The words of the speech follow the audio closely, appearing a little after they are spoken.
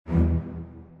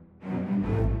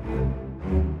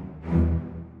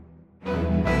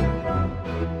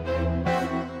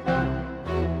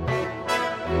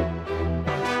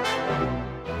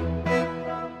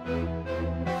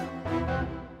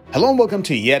Hello and welcome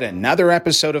to yet another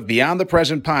episode of Beyond the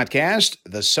Present podcast,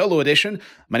 the solo edition.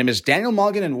 My name is Daniel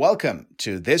Mulligan and welcome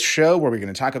to this show where we're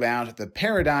going to talk about the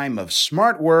paradigm of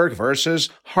smart work versus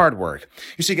hard work.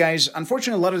 You see, guys,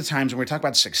 unfortunately, a lot of the times when we talk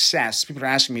about success, people are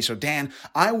asking me, so Dan,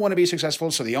 I want to be successful,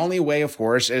 so the only way, of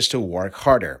course, is to work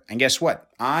harder. And guess what?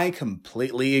 I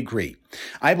completely agree.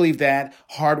 I believe that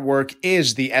hard work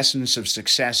is the essence of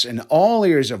success in all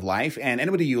areas of life, and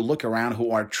anybody you look around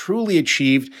who are truly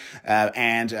achieved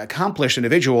and accomplished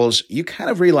individuals, you kind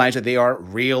of realize that they are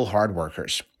real hard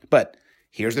workers. But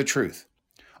here's the truth.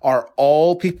 Are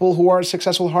all people who are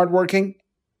successful hardworking?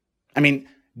 I mean,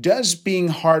 does being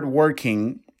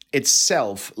hardworking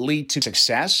itself lead to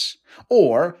success?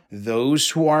 Or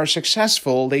those who are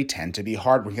successful, they tend to be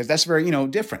hardworking? Because that's very,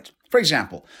 different. For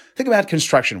example, think about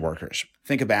construction workers.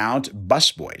 Think about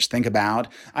busboys. Think about,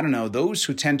 those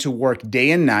who tend to work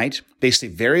day and night. They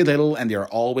sleep very little and they're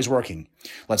always working.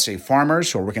 Let's say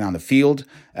farmers who are working on the field.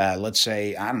 Let's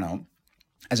say,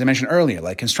 as I mentioned earlier,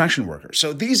 like construction workers.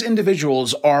 So these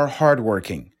individuals are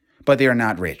hardworking, but they are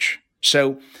not rich.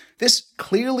 So this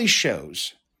clearly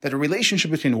shows that a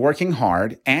relationship between working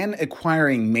hard and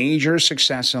acquiring major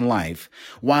success in life,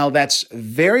 while that's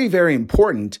very, very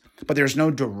important, but there's no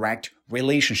direct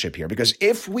relationship here. Because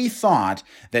if we thought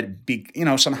that,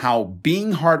 somehow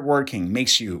being hardworking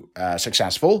makes you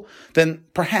successful, then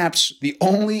perhaps the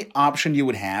only option you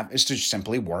would have is to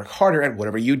simply work harder at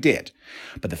whatever you did.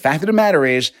 But the fact of the matter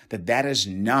is that that is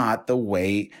not the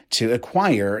way to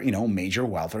acquire, major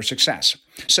wealth or success.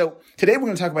 So today we're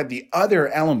going to talk about the other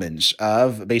elements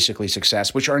of basically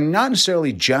success, which are not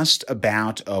necessarily just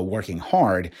about working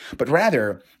hard, but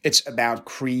rather it's about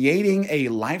creating a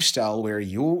lifestyle where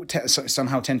you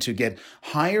somehow tend to get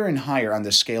higher and higher on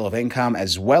the scale of income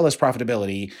as well as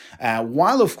profitability,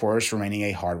 while of course remaining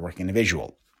a hardworking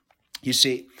individual. You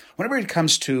see, whenever it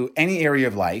comes to any area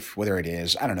of life, whether it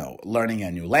is, learning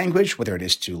a new language, whether it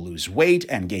is to lose weight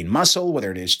and gain muscle, whether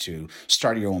it is to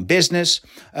start your own business,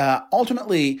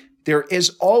 ultimately, there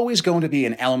is always going to be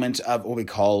an element of what we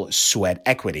call sweat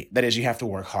equity. That is, you have to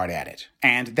work hard at it.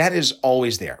 And that is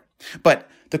always there. But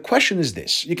the question is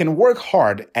this: you can work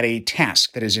hard at a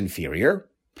task that is inferior,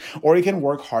 or you can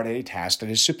work hard at a task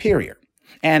that is superior.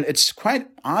 And it's quite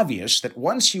obvious that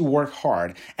once you work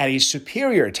hard at a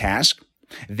superior task,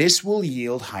 this will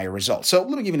yield higher results. So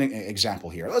let me give you an example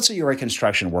here. Let's say you're a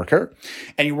construction worker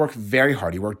and you work very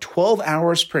hard. You work 12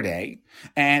 hours per day.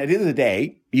 And at the end of the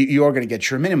day, you are going to get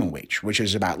your minimum wage, which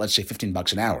is about, let's say,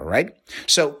 $15 an hour, right?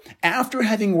 So after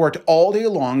having worked all day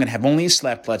long and have only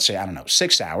slept, let's say,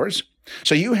 6 hours.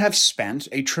 So you have spent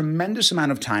a tremendous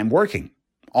amount of time working.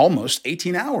 Almost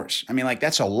 18 hours.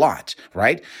 That's a lot,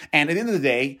 right? And at the end of the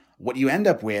day, what you end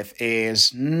up with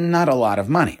is not a lot of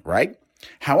money, right?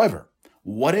 However,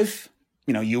 what if,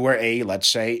 you were let's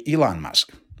say, Elon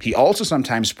Musk? He also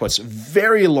sometimes puts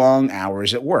very long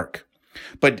hours at work.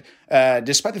 But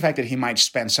despite the fact that he might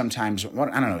spend sometimes,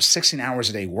 16 hours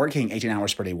a day working, 18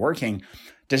 hours per day working,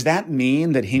 does that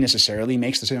mean that he necessarily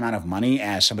makes the same amount of money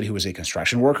as somebody who is a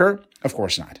construction worker? Of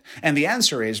course not. And the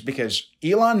answer is because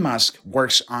Elon Musk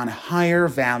works on higher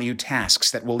value tasks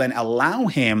that will then allow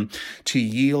him to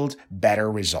yield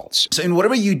better results. So in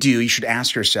whatever you do, you should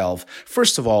ask yourself,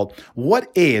 first of all,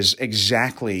 what is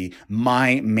exactly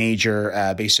my major,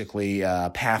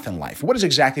 path in life? What is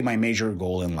exactly my major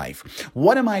goal in life?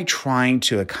 What am I trying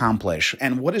to accomplish?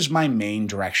 And what is my main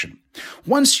direction?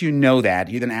 Once you know that,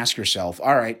 you then ask yourself,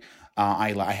 all right,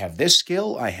 I have this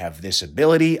skill, I have this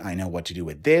ability, I know what to do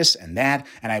with this and that,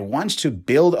 and I want to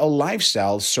build a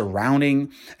lifestyle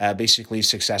surrounding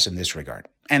success in this regard.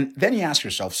 And then you ask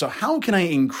yourself, so how can I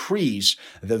increase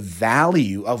the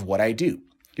value of what I do?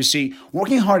 You see,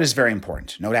 working hard is very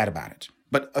important, no doubt about it.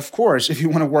 But of course, if you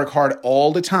want to work hard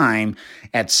all the time,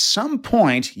 at some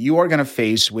point, you are going to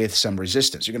face with some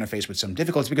resistance. You're going to face with some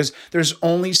difficulties because there's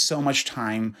only so much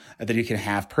time that you can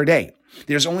have per day.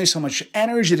 There's only so much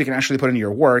energy that you can actually put into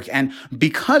your work. And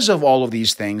because of all of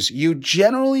these things, you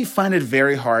generally find it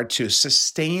very hard to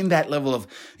sustain that level of,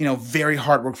 very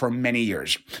hard work for many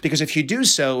years. Because if you do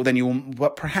so, then you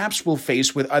perhaps will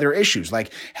face with other issues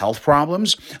like health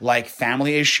problems, like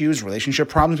family issues, relationship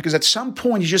problems, because at some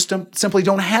point you just simply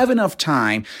don't have enough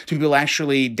time to be able to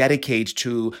actually dedicate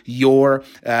to your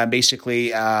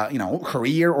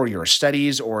career or your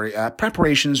studies or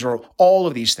preparations or all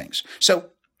of these things. So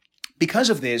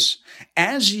because of this,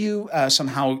 as you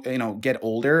get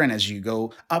older and as you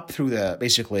go up through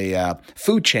the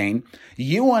food chain,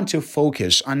 you want to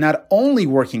focus on not only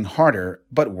working harder,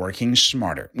 but working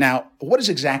smarter. Now, what is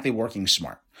exactly working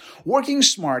smart? Working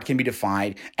smart can be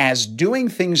defined as doing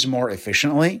things more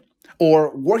efficiently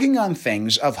or working on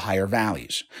things of higher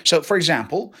values. So, for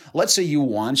example, let's say you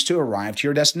want to arrive to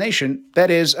your destination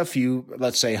that is a few,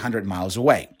 let's say 100 miles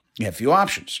away. You have a few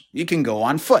options. You can go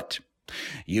on foot.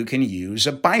 You can use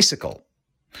a bicycle.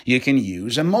 You can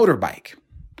use a motorbike.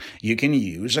 You can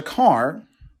use a car,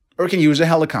 or you can use a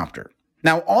helicopter.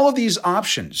 Now, all of these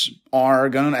options are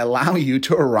going to allow you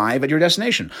to arrive at your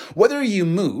destination. Whether you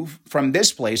move from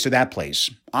this place to that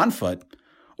place on foot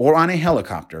or on a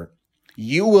helicopter,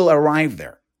 you will arrive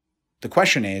there. The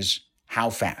question is, how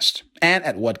fast and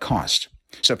at what cost?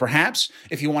 So perhaps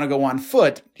if you want to go on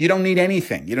foot, you don't need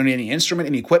anything. You don't need any instrument,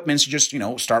 any equipment. You just,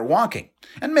 start walking.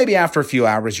 And maybe after a few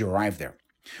hours, you arrive there.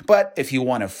 But if you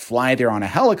want to fly there on a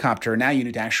helicopter, now you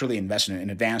need to actually invest in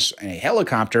advance in a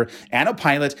helicopter and a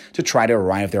pilot to try to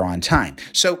arrive there on time.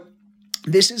 So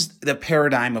this is the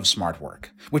paradigm of smart work,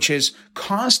 which is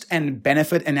cost and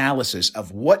benefit analysis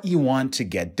of what you want to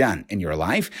get done in your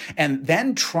life, and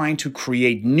then trying to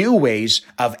create new ways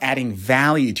of adding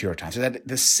value to your time so that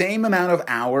the same amount of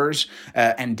hours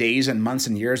and days and months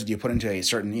and years that you put into a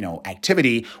certain,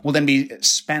 activity will then be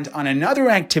spent on another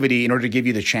activity in order to give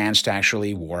you the chance to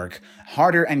actually work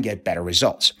harder and get better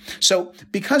results. So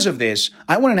because of this,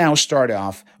 I want to now start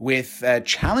off with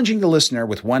challenging the listener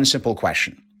with one simple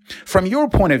question. From your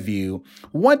point of view,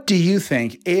 what do you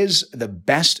think is the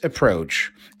best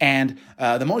approach and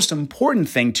the most important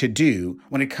thing to do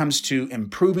when it comes to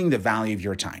improving the value of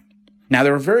your time? Now,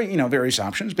 there are various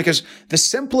options because the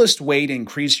simplest way to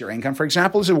increase your income, for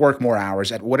example, is to work more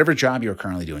hours at whatever job you're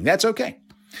currently doing. That's okay.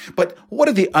 But what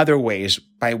are the other ways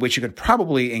by which you could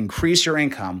probably increase your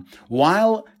income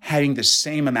while having the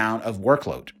same amount of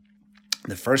workload?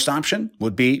 The first option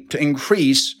would be to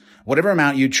increase whatever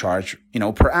amount you charge,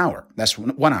 per hour. That's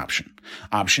one option.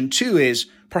 Option two is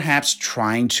perhaps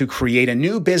trying to create a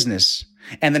new business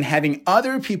and then having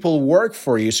other people work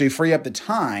for you so you free up the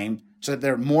time so that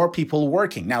there are more people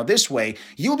working. Now, this way,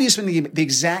 you'll be spending the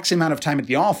exact same amount of time at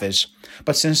the office,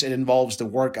 but since it involves the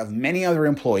work of many other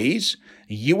employees,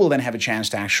 you will then have a chance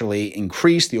to actually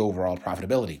increase the overall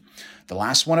profitability. The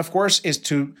last one, of course, is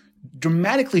to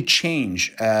dramatically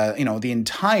change, the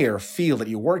entire field that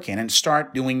you work in and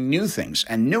start doing new things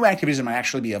and new activities that might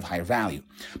actually be of higher value.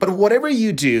 But whatever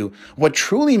you do, what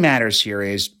truly matters here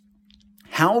is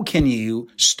how can you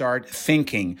start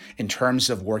thinking in terms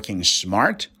of working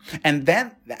smart? And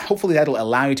then hopefully that'll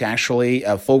allow you to actually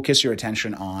focus your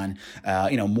attention on,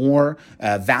 more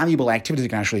valuable activities you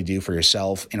can actually do for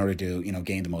yourself in order to,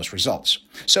 gain the most results.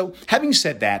 So having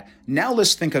said that, now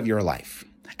let's think of your life.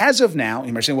 As of now,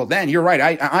 you might say, well, Dan, you're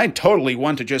right. I totally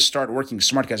want to just start working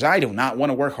smart because I do not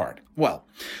want to work hard. Well,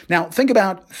 now think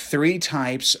about three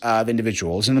types of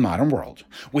individuals in the modern world.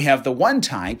 We have the one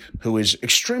type who is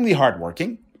extremely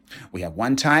hardworking. We have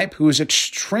one type who is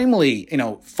extremely,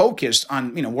 focused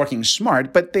on, working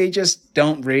smart, but they just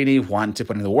don't really want to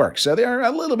put in the work. So they're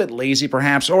a little bit lazy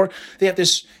perhaps, or they have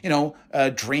this,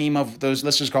 dream of those,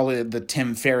 let's just call it the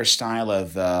Tim Ferriss style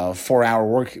of 4-hour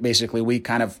work, basically week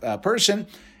kind of person.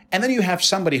 And then you have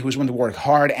somebody who's going to work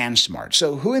hard and smart.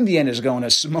 So who in the end is going to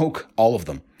smoke all of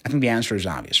them? I think the answer is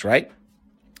obvious, right?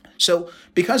 So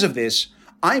because of this,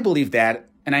 I believe that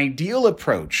an ideal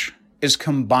approach is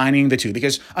combining the two,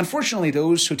 because unfortunately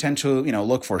those who tend to,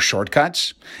 look for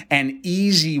shortcuts and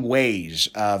easy ways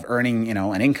of earning,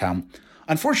 an income,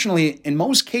 unfortunately, in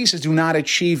most cases do not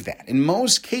achieve that. In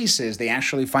most cases, they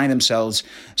actually find themselves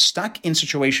stuck in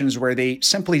situations where they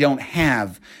simply don't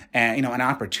have, an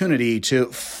opportunity to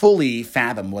fully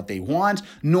fathom what they want,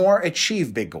 nor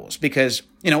achieve big goals. Because,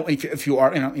 if you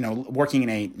are, working in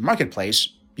a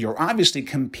marketplace, you're obviously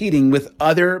competing with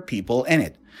other people in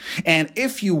it. And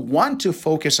if you want to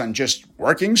focus on just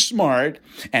working smart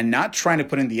and not trying to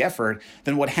put in the effort,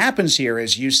 then what happens here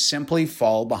is you simply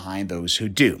fall behind those who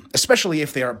do, especially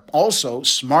if they are also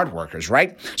smart workers,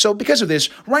 right? So because of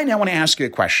this, right now I want to ask you a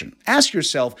question. Ask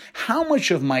yourself, how much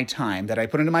of my time that I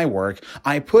put into my work,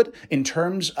 I put in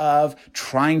terms of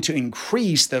trying to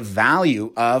increase the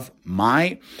value of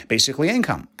my basically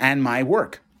income and my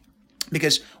work?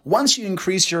 Because once you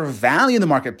increase your value in the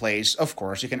marketplace, of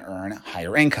course, you can earn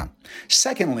higher income.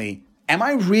 Secondly, am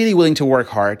I really willing to work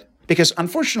hard? Because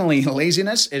unfortunately,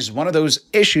 laziness is one of those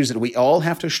issues that we all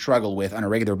have to struggle with on a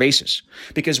regular basis.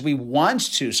 Because we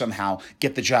want to somehow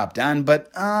get the job done, but,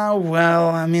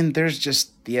 there's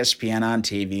just the ESPN on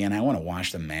TV and I want to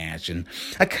watch the match. And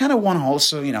I kind of want to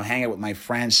also, hang out with my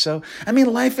friends. So,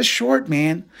 life is short,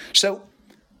 man. So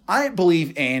I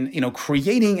believe in,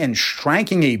 creating and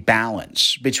striking a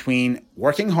balance between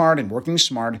working hard and working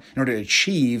smart in order to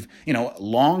achieve,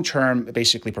 long-term,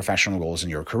 basically professional goals in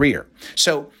your career.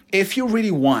 So if you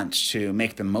really want to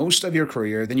make the most of your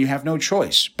career, then you have no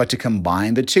choice but to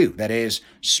combine the two. That is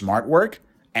smart work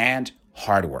and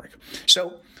hard work.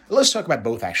 So let's talk about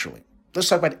both actually. Let's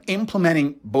talk about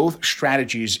implementing both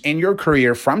strategies in your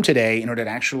career from today in order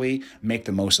to actually make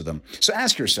the most of them. So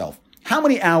ask yourself, how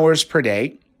many hours per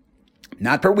day,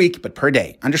 not per week, but per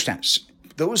day? Understand,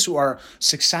 those who are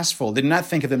successful did not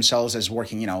think of themselves as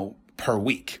working, per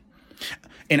week.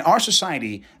 In our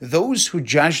society, those who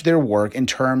judge their work in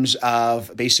terms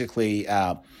of basically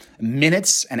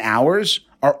minutes and hours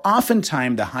are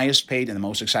oftentimes the highest paid and the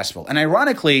most successful. And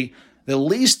ironically, the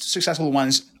least successful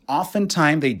ones,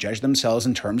 oftentimes they judge themselves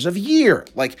in terms of year.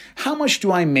 Like, how much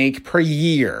do I make per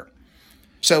year?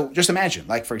 So just imagine,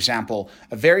 like, for example,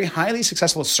 a very highly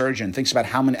successful surgeon thinks about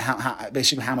how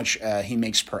much he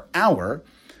makes per hour,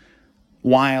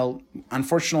 while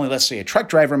unfortunately, let's say a truck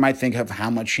driver might think of how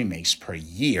much he makes per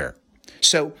year.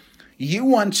 So you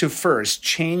want to first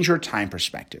change your time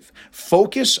perspective.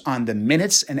 Focus on the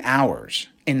minutes and hours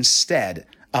instead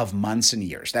of months and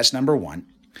years. That's number one.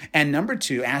 And number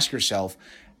two, ask yourself,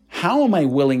 how am I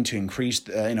willing to increase,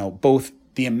 both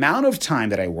the amount of time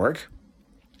that I work,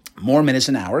 more minutes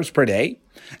and hours per day,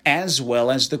 as well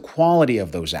as the quality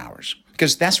of those hours,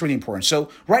 because that's really important. So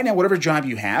right now, whatever job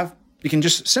you have, you can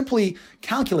just simply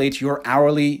calculate your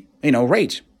hourly,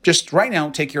 rate. Just right now,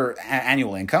 take your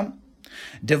annual income,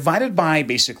 divide it by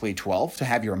basically 12 to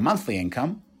have your monthly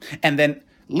income, and then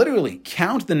literally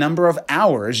count the number of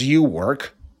hours you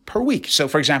work per week. So,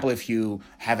 for example, if you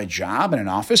have a job in an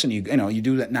office and you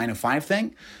do that 9 to 5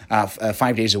 thing,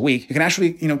 5 days a week, you can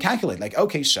actually calculate like,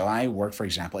 okay, so I work, for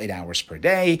example, 8 hours per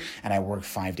day, and I work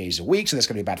 5 days a week, so that's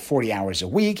going to be about 40 hours a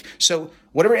week. So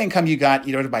whatever income you got,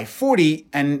 you divide it by 40,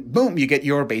 and boom, you get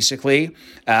your basically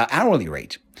hourly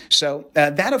rate. So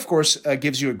that, of course,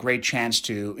 gives you a great chance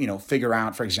to figure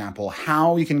out, for example,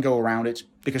 how you can go around it.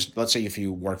 Because let's say if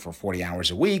you work for 40 hours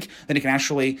a week, then you can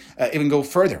actually even go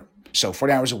further. So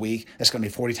 40 hours a week, that's going to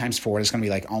be 40 times 4. That's going to be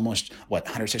like almost,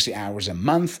 160 hours a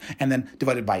month. And then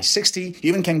divided by 60, you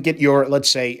even can get your, let's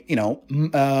say,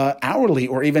 hourly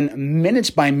or even minutes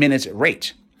by minute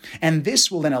rate. And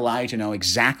this will then allow you to know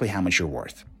exactly how much you're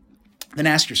worth. Then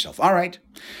ask yourself, all right,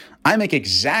 I make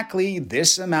exactly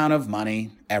this amount of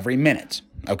money every minute.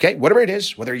 Okay, whatever it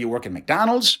is, whether you work at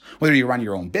McDonald's, whether you run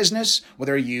your own business,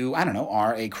 whether you,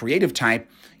 are a creative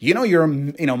type, your,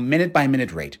 minute by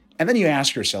minute rate. And then you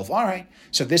ask yourself, all right,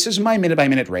 so this is my minute by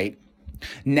minute rate.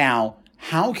 Now,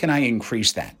 how can I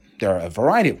increase that? There are a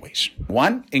variety of ways.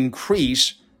 One,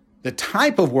 increase the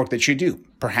type of work that you do.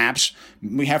 Perhaps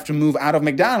we have to move out of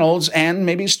McDonald's and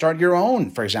maybe start your own,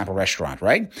 for example, restaurant,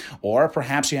 right? Or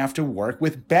perhaps you have to work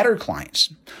with better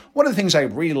clients. One of the things I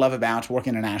really love about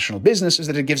working in a national business is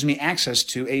that it gives me access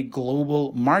to a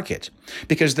global market,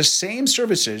 because the same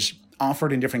services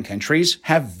offered in different countries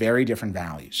have very different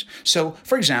values. So,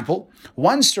 for example,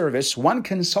 one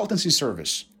consultancy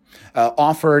service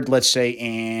offered, let's say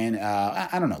in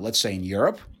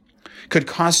Europe, could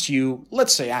cost you,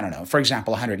 let's say, for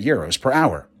example, 100 euros per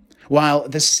hour, while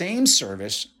the same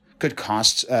service could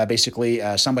cost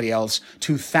somebody else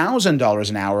 $2,000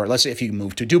 an hour, let's say if you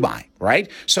move to Dubai,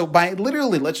 right? So by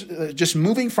literally, just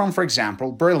moving from, for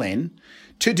example, Berlin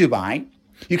to Dubai,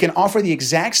 you can offer the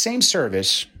exact same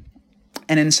service,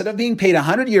 and instead of being paid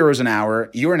 100 euros an hour,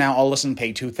 you are now all of a sudden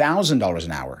paid $2,000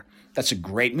 an hour. That's a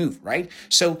great move, right?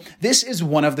 So this is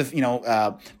one of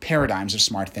the paradigms of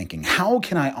smart thinking. How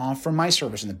can I offer my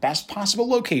service in the best possible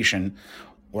location?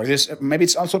 Or maybe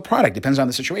it's also a product, depends on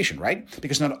the situation, right?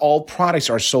 Because not all products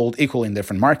are sold equally in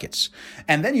different markets.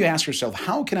 And then you ask yourself,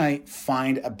 how can I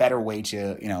find a better way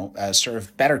to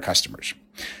serve better customers?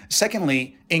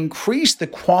 Secondly, increase the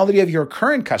quality of your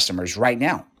current customers right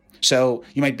now. So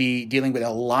you might be dealing with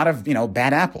a lot of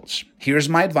bad apples. Here's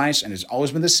my advice, and it's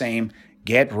always been the same.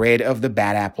 Get rid of the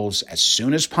bad apples as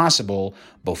soon as possible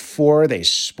before they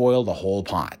spoil the whole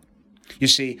pot. You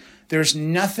see, there's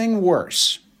nothing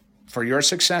worse for your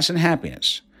success and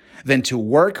happiness than to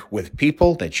work with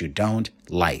people that you don't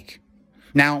like.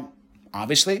 Now,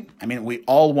 obviously, we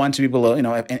all want to be below,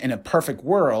 in a perfect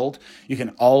world, you can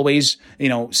always,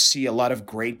 see a lot of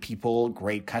great people,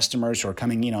 great customers who are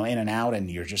coming, in and out, and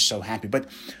you're just so happy. But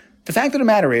the fact of the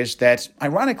matter is that,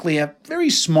 ironically, a very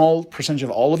small percentage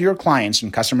of all of your clients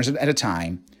and customers at a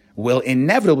time will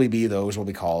inevitably be those what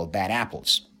we call bad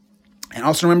apples. And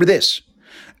also remember this,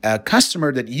 a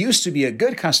customer that used to be a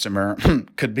good customer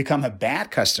could become a bad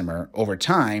customer over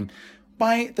time,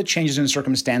 by the changes in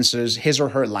circumstances, his or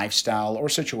her lifestyle or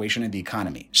situation in the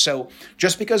economy. So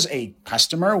just because a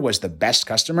customer was the best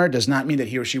customer does not mean that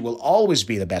he or she will always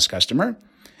be the best customer.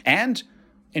 And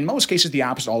in most cases, the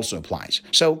opposite also applies.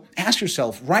 So ask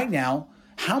yourself right now,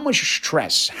 how much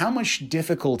stress, how much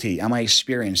difficulty am I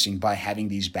experiencing by having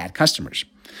these bad customers?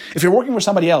 If you're working for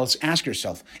somebody else, ask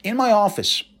yourself, in my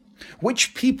office,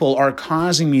 which people are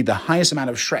causing me the highest amount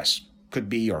of stress? Could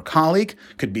be your colleague,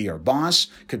 could be your boss,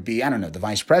 could be, the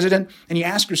vice president. And you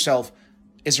ask yourself,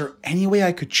 is there any way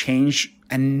I could change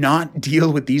and not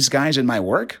deal with these guys in my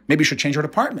work? Maybe you should change your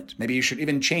department. Maybe you should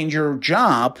even change your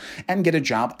job and get a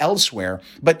job elsewhere.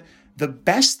 But the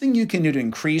best thing you can do to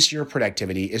increase your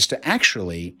productivity is to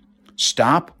actually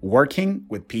stop working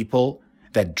with people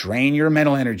that drain your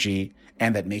mental energy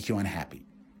and that make you unhappy.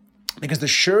 Because the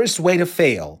surest way to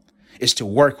fail is to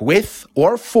work with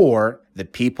or for the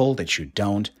people that you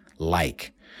don't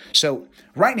like. So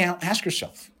right now, ask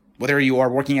yourself, whether you are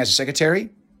working as a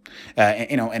secretary,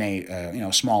 in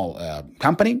a small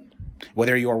company,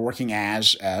 whether you are working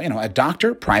as a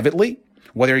doctor privately,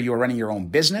 whether you are running your own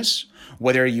business,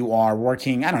 whether you are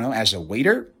working, as a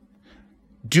waiter,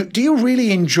 do you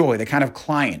really enjoy the kind of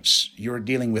clients you're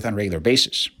dealing with on a regular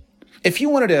basis? If you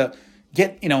wanted to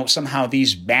get, somehow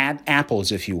these bad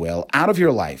apples, if you will, out of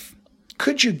your life,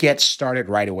 could you get started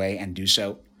right away and do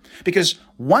so? Because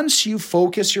once you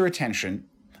focus your attention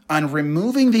on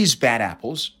removing these bad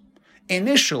apples,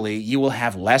 initially you will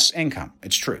have less income.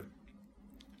 It's true.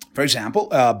 For example,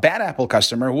 a bad apple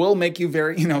customer will make you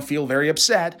feel very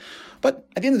upset. But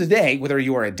at the end of the day, whether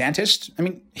you are a dentist,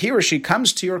 he or she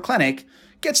comes to your clinic,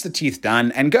 gets the teeth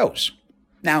done, and goes.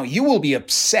 Now, you will be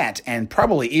upset and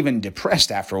probably even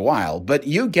depressed after a while, but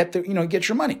you get get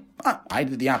your money. I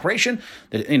did the operation,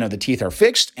 the teeth are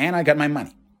fixed, and I got my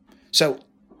money. So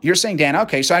you're saying, Dan,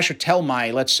 okay, so I should tell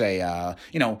my, let's say,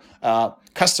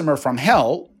 customer from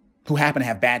hell who happen to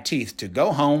have bad teeth to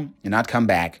go home and not come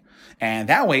back. And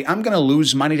that way, I'm going to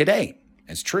lose money today.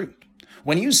 It's true.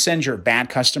 When you send your bad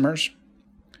customers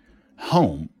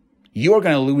home, you are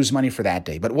going to lose money for that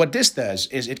day. But what this does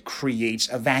is it creates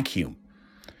a vacuum.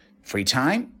 Free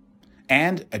time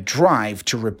and a drive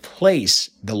to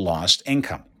replace the lost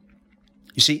income.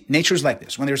 You see, nature's like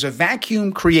this. When there's a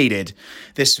vacuum created,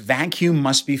 this vacuum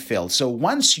must be filled. So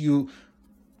once you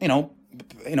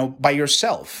by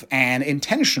yourself and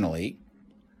intentionally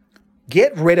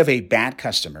get rid of a bad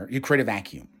customer, you create a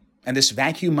vacuum. And this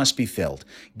vacuum must be filled.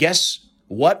 Guess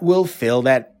what will fill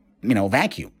that,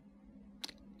 vacuum?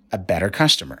 A better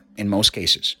customer in most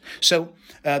cases. So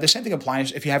the same thing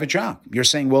applies if you have a job. You're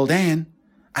saying, well, Dan,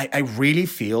 I really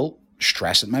feel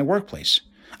stressed at my workplace.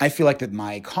 I feel like that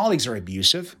my colleagues are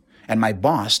abusive and my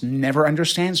boss never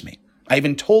understands me. I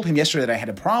even told him yesterday that I had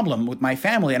a problem with my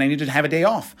family and I needed to have a day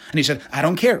off. And he said, I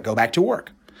don't care. Go back to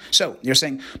work. So you're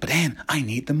saying, but Dan, I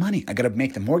need the money. I got to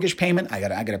make the mortgage payment. I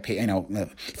got to pay,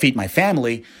 feed my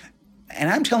family. And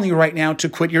I'm telling you right now to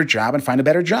quit your job and find a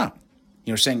better job.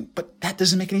 You're saying, but that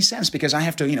doesn't make any sense because I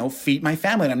have to, feed my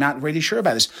family and I'm not really sure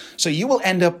about this. So you will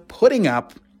end up putting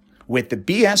up with the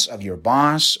BS of your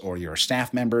boss or your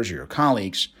staff members or your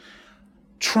colleagues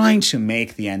trying to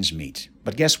make the ends meet.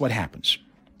 But guess what happens?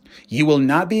 You will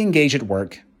not be engaged at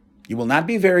work. You will not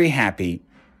be very happy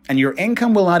and your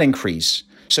income will not increase.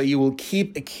 So you will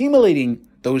keep accumulating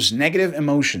those negative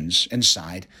emotions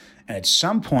inside. And at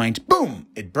some point, boom,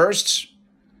 it bursts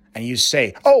and you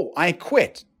say, oh, I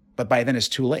quit. But by then it's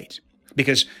too late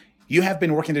because you have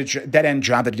been working a dead-end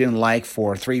job that you didn't like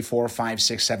for 3, 4, 5,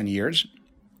 6, 7 years.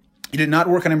 You did not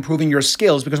work on improving your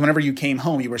skills because whenever you came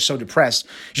home, you were so depressed.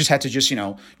 You just had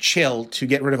to chill to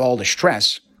get rid of all the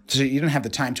stress. So you didn't have the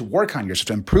time to work on yourself,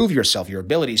 to improve yourself, your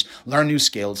abilities, learn new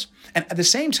skills. And at the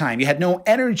same time, you had no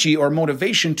energy or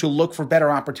motivation to look for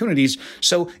better opportunities.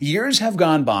 So years have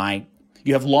gone by.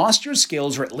 You have lost your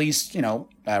skills or at least,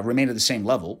 remained at the same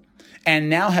level.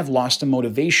 And now have lost the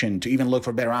motivation to even look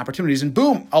for better opportunities. And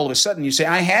boom, all of a sudden you say,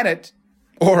 I had it.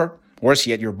 Or worse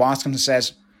yet, your boss comes and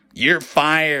says, you're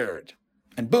fired.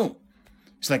 And boom.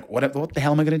 It's like, what the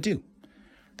hell am I going to do?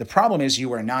 The problem is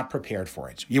you are not prepared for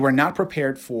it. You are not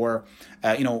prepared for,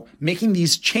 making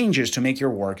these changes to make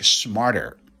your work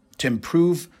smarter, to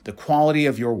improve the quality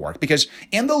of your work. Because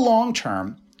in the long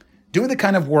term, doing the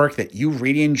kind of work that you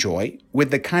really enjoy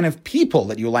with the kind of people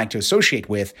that you like to associate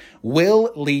with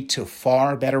will lead to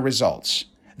far better results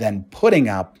than putting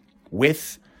up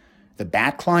with the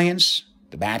bad clients,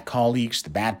 the bad colleagues, the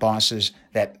bad bosses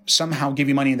that somehow give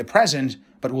you money in the present,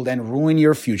 but will then ruin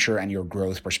your future and your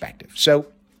growth perspective. So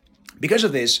because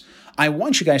of this, I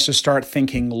want you guys to start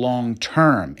thinking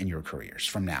long-term in your careers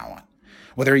from now on.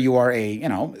 Whether you are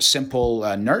a,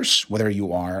 simple nurse, whether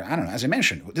you are, I don't know, as I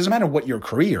mentioned, it doesn't matter what your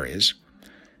career is,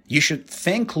 you should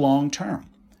think long term.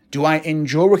 Do I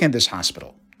enjoy working at this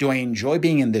hospital? Do I enjoy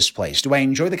being in this place? Do I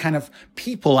enjoy the kind of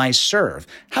people I serve?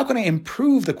 How can I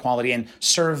improve the quality and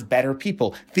serve better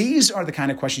people? These are the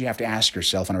kind of questions you have to ask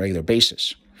yourself on a regular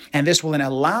basis. And this will then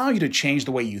allow you to change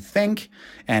the way you think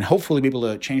and hopefully be able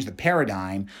to change the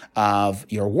paradigm of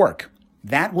your work.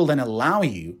 That will then allow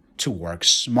you to work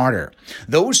smarter.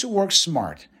 Those who work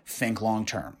smart think long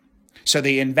term. So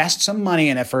they invest some money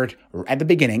and effort at the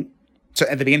beginning. So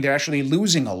at the beginning, they're actually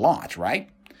losing a lot, right?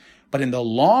 But in the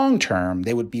long term,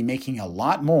 they would be making a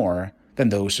lot more than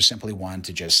those who simply want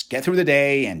to just get through the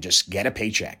day and just get a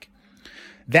paycheck.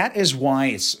 That is why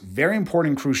it's very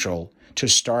important and crucial to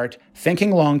start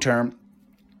thinking long term,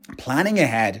 planning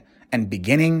ahead, and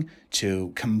beginning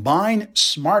to combine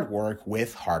smart work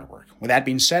with hard work. With that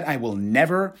being said, I will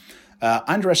never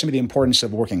underestimate the importance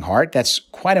of working hard. That's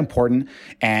quite important.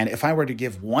 And if I were to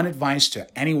give one advice to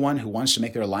anyone who wants to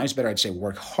make their lives better, I'd say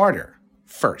work harder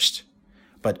first.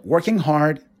 But working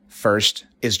hard first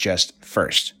is just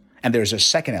first. And there's a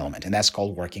second element, and that's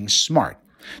called working smart.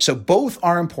 So both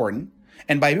are important.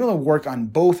 And by being able to work on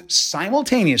both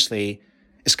simultaneously,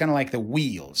 it's kind of like the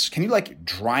wheels. Can you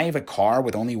drive a car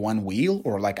with only one wheel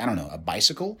or a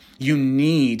bicycle? You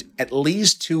need at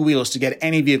least two wheels to get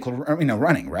any vehicle,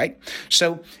 running, right?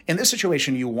 So in this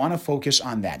situation, you want to focus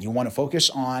on that. You want to focus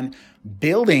on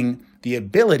building the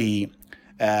ability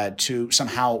to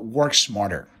somehow work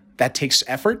smarter. That takes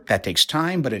effort, that takes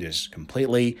time, but it is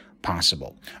completely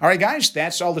possible. All right, guys,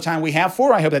 that's all the time we have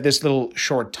for. I hope that this little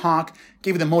short talk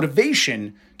gave you the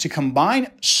motivation to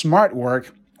combine smart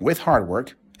work with hard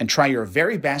work and try your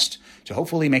very best to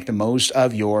hopefully make the most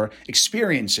of your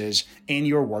experiences in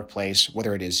your workplace,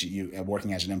 whether it is you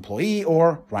working as an employee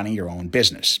or running your own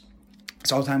business.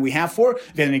 That's all the time we have for.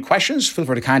 If you have any questions, feel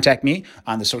free to contact me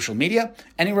on the social media.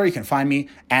 Anywhere you can find me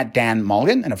at Dan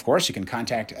Mulligan. And of course, you can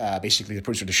contact basically the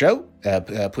producer of the show,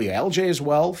 Puya LJ as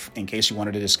well, in case you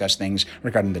wanted to discuss things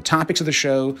regarding the topics of the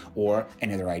show or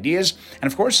any other ideas.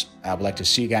 And of course, I would like to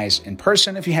see you guys in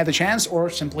person if you have the chance, or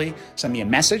simply send me a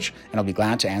message and I'll be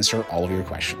glad to answer all of your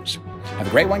questions. Have a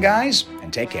great one, guys,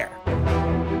 and take care.